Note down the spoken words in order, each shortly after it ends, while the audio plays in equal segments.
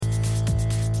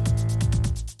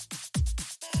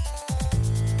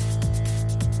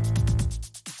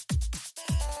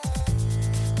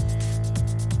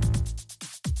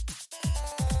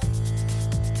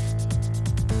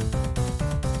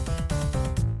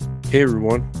Hey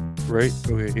everyone, right?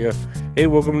 Okay, yeah. Hey,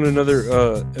 welcome to another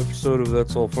episode of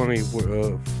That's All Funny.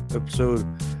 Episode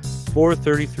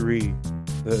 433,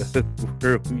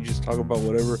 where we just talk about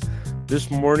whatever. This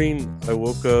morning, I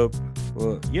woke up.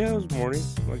 It was morning,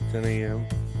 like 10 a.m.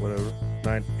 Whatever.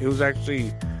 9. It was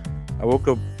actually. I woke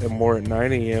up at 9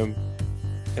 a.m.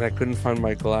 and I couldn't find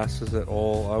my glasses at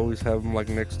all. I always have them like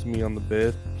next to me on the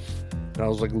bed, and I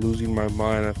was like losing my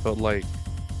mind. I felt like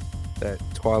that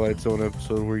Twilight Zone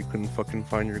episode where you couldn't fucking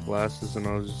find your glasses, and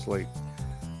I was just like,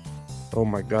 oh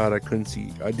my god, I couldn't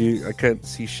see. I can't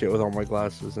see shit without my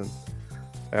glasses, and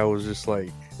I was just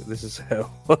like, this is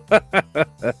hell.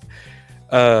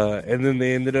 And then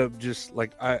they ended up just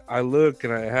like I look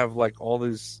and I have like all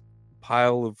this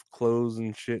pile of clothes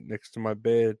and shit next to my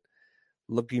bed,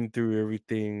 looking through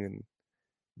everything and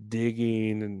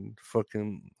digging and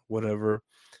fucking whatever.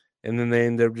 And then they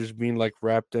ended up just being like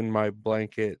wrapped in my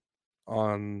blanket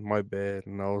on my bed,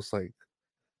 and I was like,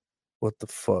 what the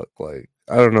fuck? Like,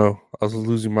 I don't know. I was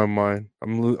losing my mind.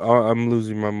 I'm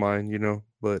losing my mind,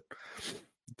 but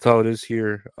that's how it is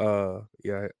here.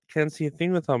 Yeah, I can't see a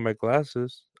thing without my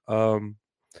glasses.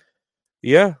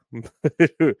 Yeah.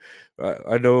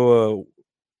 I know.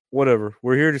 Whatever.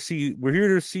 We're here to see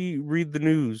read the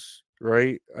news,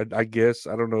 right? I guess.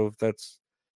 I don't know if that's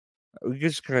we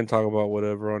just kind of talk about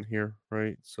whatever on here,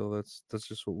 right? So that's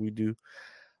just what we do.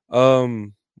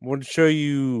 Want to show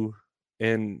you,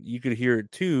 and you could hear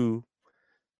it too.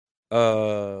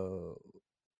 Uh,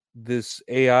 this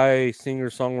AI singer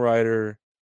songwriter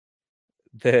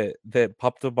that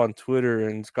popped up on Twitter,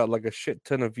 and it's got like a shit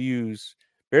ton of views.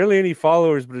 Barely any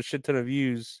followers, but a shit ton of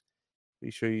views. Let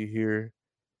me show you here.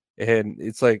 And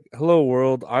it's like, hello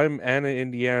world, I'm Anna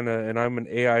Indiana, and I'm an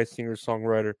AI singer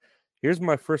songwriter. Here's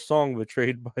my first song,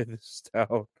 Betrayed by This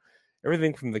Town.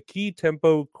 Everything from the key,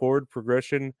 tempo, chord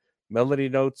progression, melody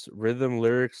notes, rhythm,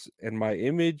 lyrics, and my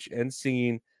image and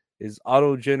singing is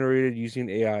auto generated using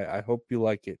AI. I hope you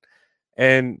like it.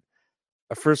 And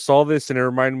I first saw this and it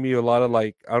reminded me a lot of,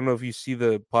 like, I don't know if you see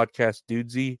the podcast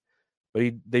Dudesy,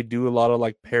 but they do a lot of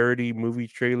like parody movie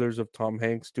trailers of Tom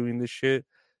Hanks doing this shit.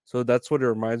 So that's what it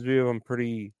reminds me of. I'm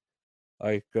pretty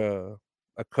like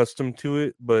accustomed to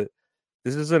it, but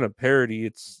this isn't a parody.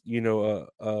 It's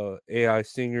a AI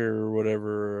singer or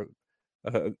whatever,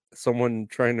 someone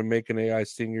trying to make an AI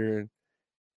singer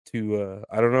to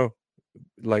I don't know,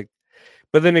 like.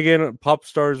 But then again, pop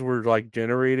stars were like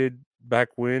generated back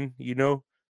when,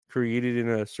 created in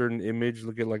a certain image.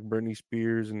 Look at like Britney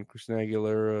Spears and Christina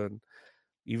Aguilera, and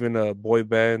even boy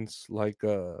bands like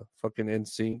fucking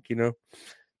NSYNC.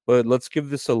 But let's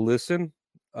give this a listen.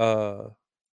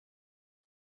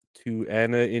 To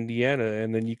Anna, Indiana,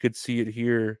 and then you could see it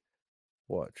here.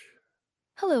 Watch.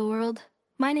 Hello, world.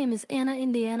 My name is Anna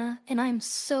Indiana, and I'm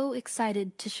so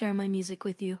excited to share my music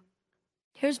with you.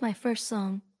 Here's my first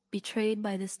song, Betrayed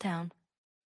by This Town.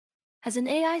 As an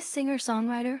AI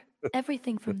singer-songwriter,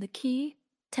 everything from the key,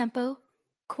 tempo,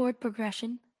 chord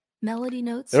progression, melody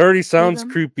notes, It already sounds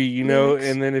rhythm, creepy, lyrics,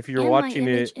 and then if you're and my watching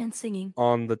image it and singing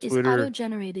on the is Twitter,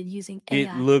 auto-generated using it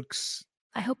AI. looks.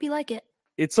 I hope you like it.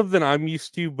 It's something I'm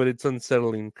used to, but it's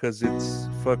unsettling because it's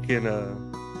fucking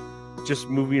just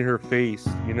moving her face,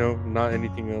 not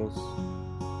anything else.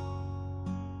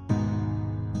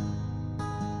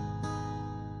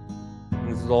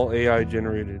 And this is all AI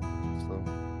generated. So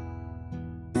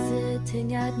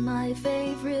Sitting at my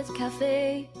favorite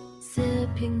cafe,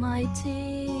 sipping my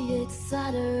tea, it's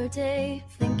Saturday,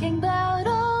 thinking about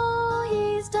all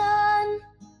he's done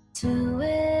to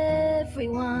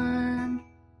everyone.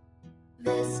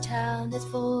 This town is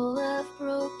full of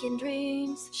broken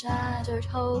dreams, shattered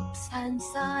hopes and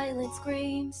silent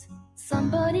screams.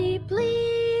 Somebody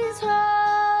please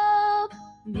help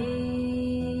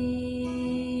me.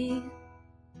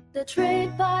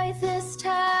 Betrayed by this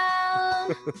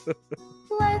town.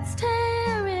 Let's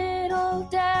tear it all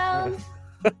down.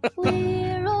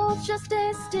 We're all just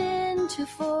destined to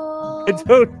fall. I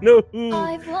don't know who.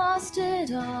 I've lost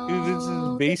it all. Dude, this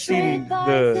is basing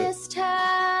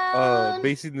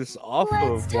basing this off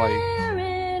Let's of like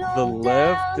the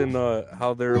left and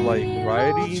how they're like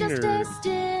riding, or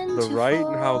the right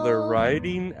and how they're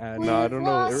riding. And I don't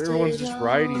know. Everyone's just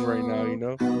riding right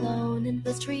now, Alone in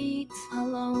the streets,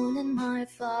 alone in my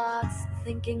thoughts,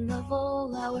 thinking of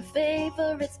all our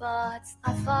favorite spots.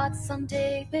 I thought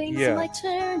someday things might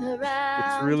turn around.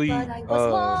 It's really but I was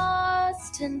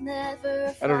lost and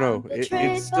never found. I don't know.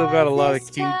 It's still got a lot of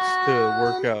kinks to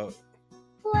work out.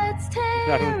 Let's tear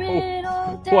I don't it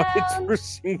all know down. why its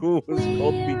first single was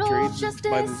called Betrayed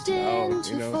by This Town,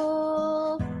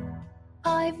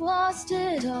 I've lost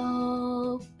it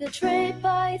all, betrayed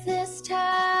by this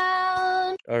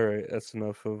town. All right, that's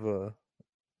enough of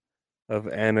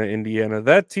Anna, Indiana.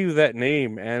 That too, that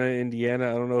name, Anna, Indiana.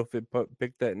 I don't know if it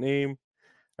picked that name.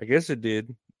 I guess it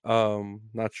did.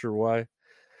 Not sure why.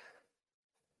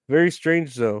 Very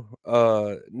strange though.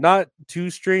 Not too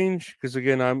strange because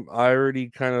again, I already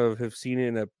kind of have seen it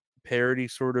in a parody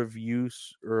sort of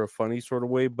use or a funny sort of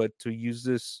way, but to use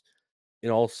this in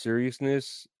all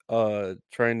seriousness,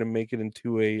 trying to make it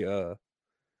into a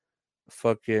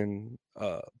fucking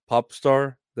pop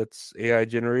star that's AI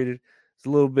generated, it's a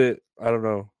little bit. I don't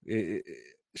know.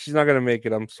 She's not gonna make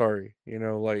it. I'm sorry.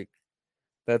 Like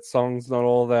that song's not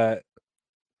all that.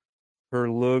 Her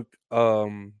look,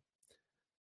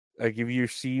 like if you're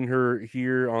seeing her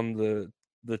here on the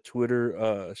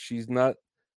Twitter, she's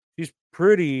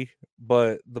pretty,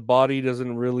 but the body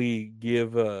doesn't really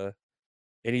give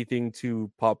anything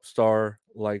to pop star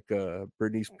like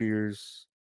Britney Spears,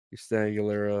 Christina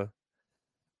Aguilera.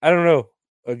 I don't know.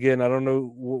 Again, I don't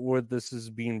know what this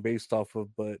is being based off of,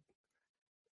 but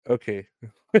okay.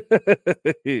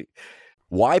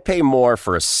 Why pay more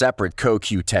for a separate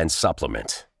CoQ10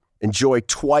 supplement? Enjoy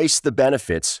twice the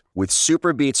benefits with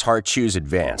Super Beats Heart Chews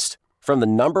Advanced from the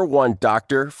 #1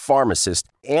 doctor, pharmacist,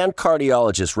 and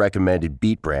cardiologist recommended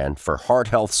Beat brand for heart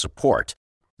health support.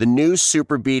 The new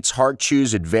Super Beats Heart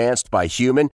Chews Advanced by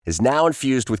Human is now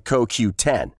infused with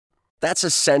CoQ10. That's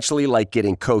essentially like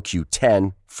getting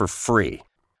CoQ10 for free.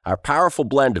 Our powerful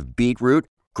blend of beetroot,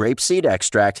 grapeseed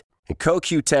extract, and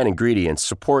CoQ10 ingredients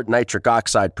support nitric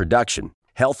oxide production,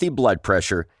 healthy blood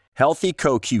pressure, healthy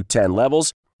CoQ10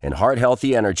 levels, and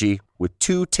heart-healthy energy with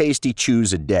 2 tasty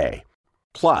chews a day.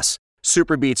 Plus,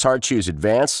 Super Beats Heart Chews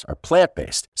Advance are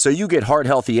plant-based, so you get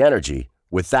heart-healthy energy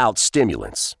without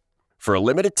stimulants. For a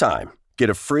limited time, get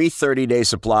a free 30-day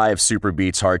supply of Super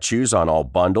Beats Heart Chews on all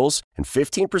bundles and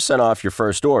 15% off your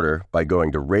first order by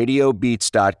going to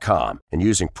radiobeats.com and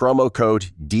using promo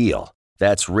code DEAL.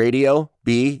 That's radio,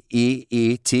 BEETS.com,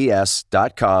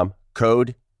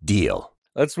 code DEAL.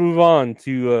 Let's move on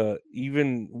to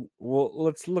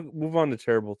move on to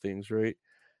terrible things, right?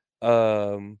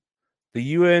 The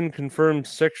UN confirmed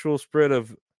sexual spread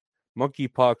of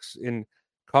monkeypox in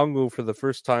Congo for the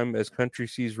first time as country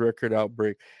sees record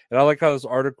outbreak. And I like how this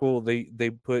article they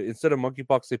put, instead of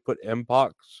monkeypox they put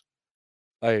mpox.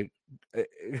 Like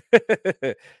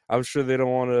I'm sure they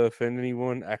don't want to offend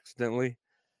anyone accidentally,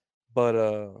 but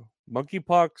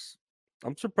monkeypox,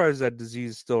 I'm surprised that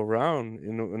disease is still around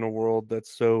in a world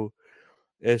that's so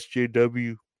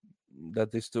SJW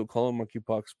that they still call it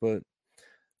monkeypox. But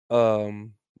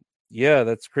yeah,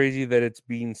 that's crazy that it's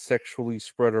being sexually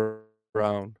spread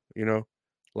around.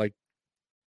 Like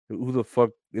who the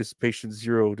fuck is patient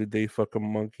zero? Did they fuck a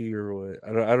monkey or what?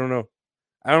 I don't know.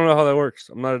 I don't know how that works.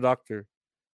 I'm not a doctor.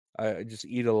 I just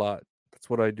eat a lot. That's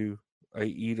what I do. I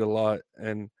eat a lot,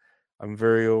 and I'm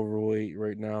very overweight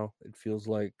right now. It feels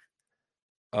like,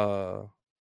 uh,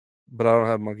 but I don't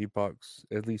have monkeypox,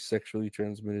 at least sexually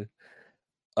transmitted.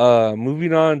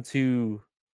 Moving on to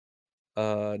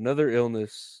another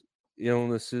illnesses.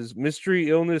 Mystery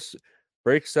illness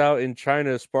breaks out in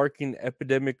China, sparking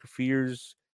epidemic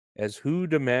fears as WHO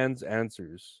demands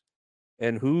answers.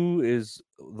 And WHO is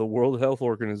the World Health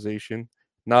Organization,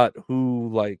 not who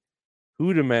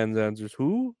demands answers.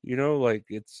 Who, like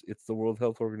it's the World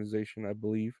Health Organization, I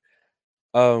believe.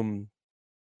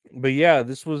 But yeah,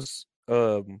 this was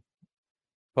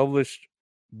published,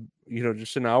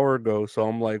 just an hour ago. So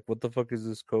I'm like, what the fuck is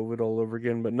this, COVID all over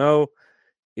again? But no,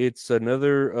 it's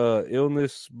another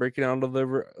illness breaking out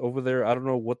over there. I don't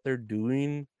know what they're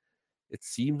doing. It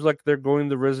seems like they're going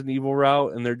the Resident Evil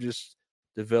route, and they're just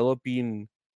developing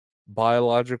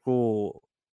biological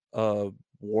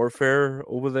warfare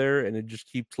over there, and it just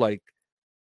keeps like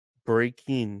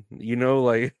breaking,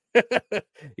 like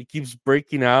it keeps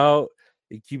breaking out,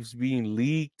 it keeps being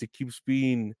leaked, it keeps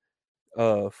being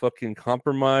fucking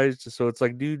compromised. So it's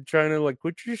like, dude, trying to like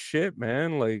quit your shit,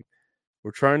 man. Like,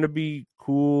 we're trying to be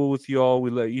cool with y'all. We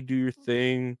let you do your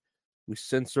thing. We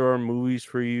censor our movies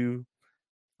for you.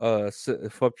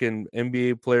 Fucking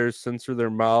NBA players censor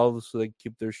their mouths so they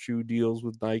keep their shoe deals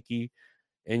with Nike,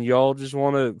 and y'all just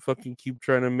want to fucking keep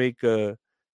trying to make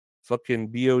fucking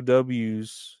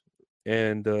BOWs,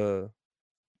 and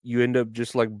you end up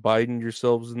just like biting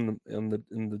yourselves in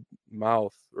the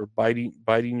mouth, or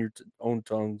biting your own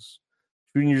tongues,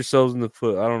 shooting yourselves in the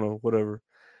foot. I don't know, whatever.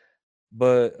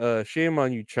 But shame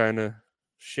on you, China.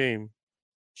 Shame.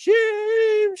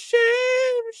 Shame,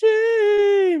 shame,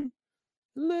 shame.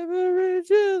 Leverage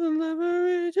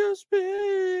of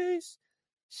space.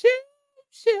 Shame,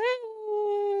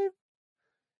 shame.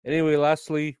 Anyway,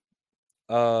 lastly,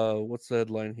 what's the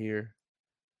headline here?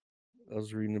 I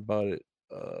was reading about it.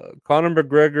 Conor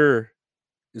McGregor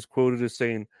is quoted as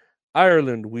saying,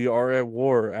 "Ireland, we are at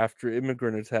war after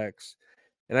immigrant attacks."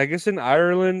 And I guess in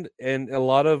Ireland and a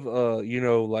lot of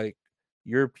like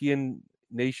European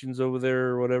nations over there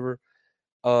or whatever,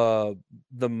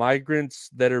 the migrants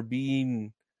that are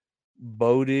being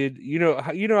boated, you know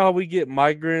how we get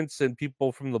migrants and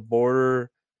people from the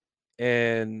border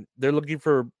and they're looking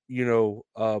for,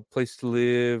 a place to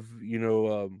live,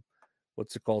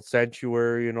 what's it called,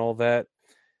 sanctuary and all that.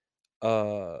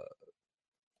 Uh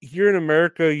Here in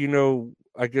America,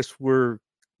 I guess we're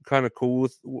kind of cool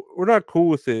with we're not cool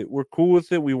with it. We're cool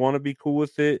with it. We want to be cool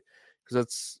with it because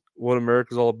that's what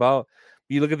America's all about.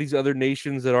 But you look at these other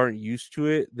nations that aren't used to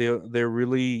it. They're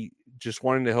really just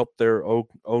wanting to help their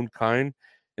own kind,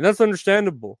 and that's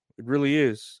understandable. It really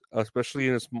is, especially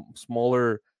in a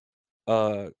smaller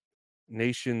uh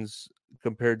nations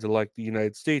compared to like the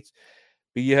United States.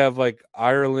 But you have like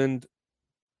Ireland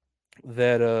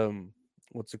that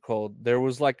what's it called? There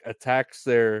was like attacks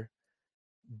there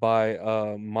by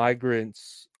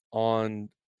migrants on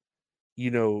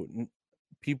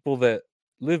people that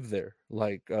live there,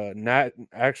 like not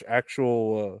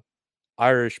actual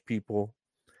Irish people,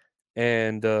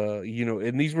 and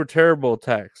and these were terrible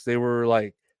attacks. They were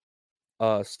like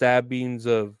stabbings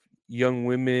of young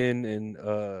women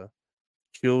and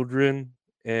children,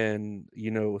 and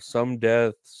some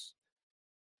deaths,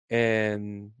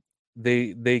 and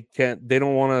they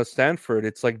don't want to stand for it.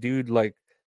 It's like, dude, like,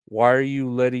 why are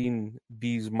you letting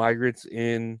these migrants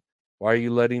in? Why are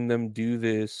you letting them do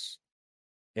this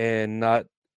and not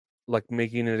like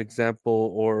making an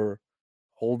example or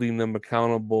holding them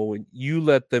accountable when you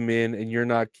let them in and you're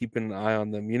not keeping an eye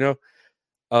on them,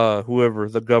 whoever,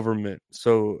 the government.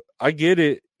 So I get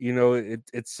it,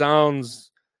 it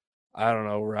sounds, I don't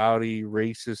know, rowdy,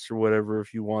 racist or whatever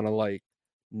if you want to like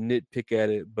nitpick at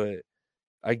it, but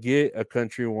I get a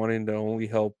country wanting to only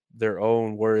help their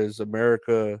own, whereas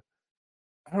America,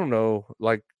 I don't know,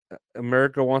 like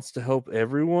America wants to help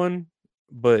everyone,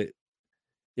 but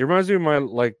it reminds me of my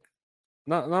like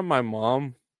not my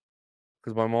mom,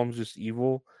 because my mom's just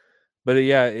evil, but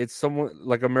yeah, it's someone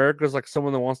like America's like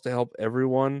someone that wants to help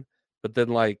everyone, but then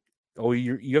like, oh,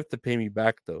 you have to pay me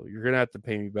back though. You're gonna have to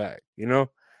pay me back,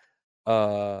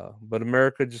 But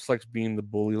America just likes being the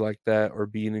bully like that or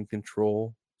being in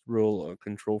control. Real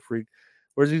control freak,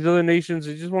 whereas these other nations,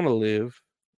 they just want to live,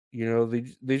 they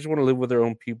just want to live with their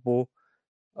own people,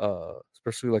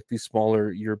 especially like these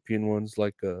smaller European ones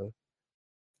like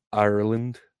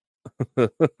Ireland.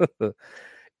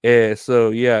 Yeah,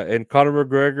 so yeah, and Conor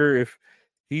McGregor, if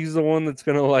he's the one that's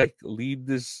gonna like lead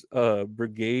this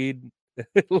brigade,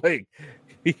 like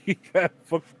he got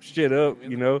fuck shit up,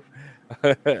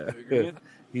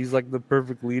 he's like the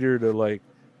perfect leader to like,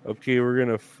 okay, we're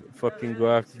gonna fucking go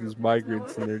after these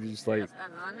migrants, and they're just like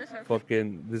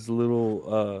fucking this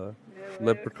little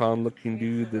leprechaun looking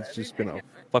dude that's just gonna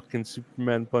fucking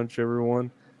Superman punch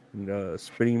everyone and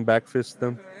spinning back fist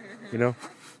them,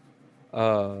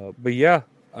 But yeah,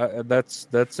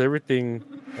 that's everything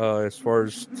as far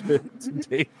as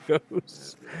today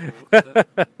goes.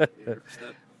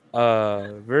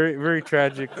 Very very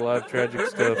tragic, a lot of tragic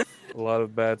stuff, a lot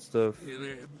of bad stuff.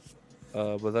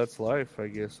 But that's life, I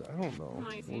guess. I don't know.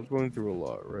 We're going through a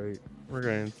lot, right? We're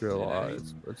going through a lot.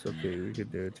 It's okay. We could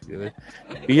do it together.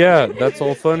 But yeah, that's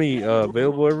all funny.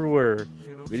 Available everywhere.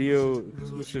 Video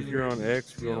exclusive here on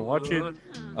X. If you want to watch it,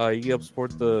 you can help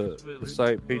support the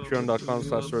site,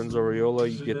 patreon.com/Lorenzo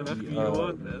Ariola. You get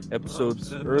the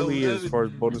episodes early as far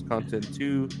as bonus content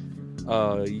too.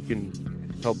 You can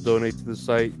help donate to the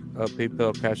site,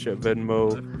 PayPal, Cash App,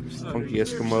 Venmo, Funky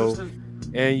Eskimo.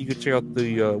 And you can check out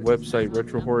the website,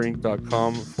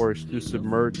 retrohorrorinc.com, for exclusive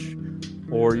merch.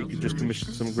 Or you can just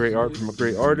commission some great art from a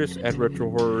great artist at Retro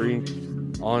Horror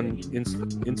Inc. on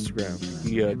Instagram.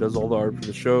 He does all the art for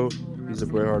the show. He's a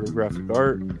great art of graphic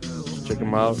art. Check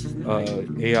him out.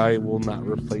 AI will not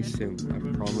replace him. I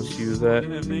promise you that.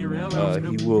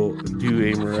 He will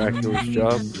do a miraculous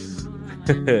job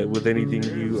with anything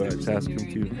you task him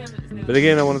to. But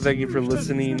again, I want to thank you for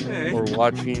listening or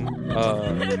watching.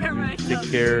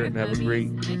 Take care and have a great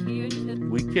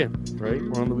weekend, right?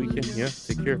 We're on the weekend. Yeah,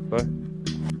 take care. Bye.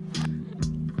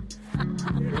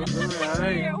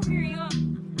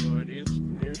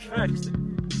 Here's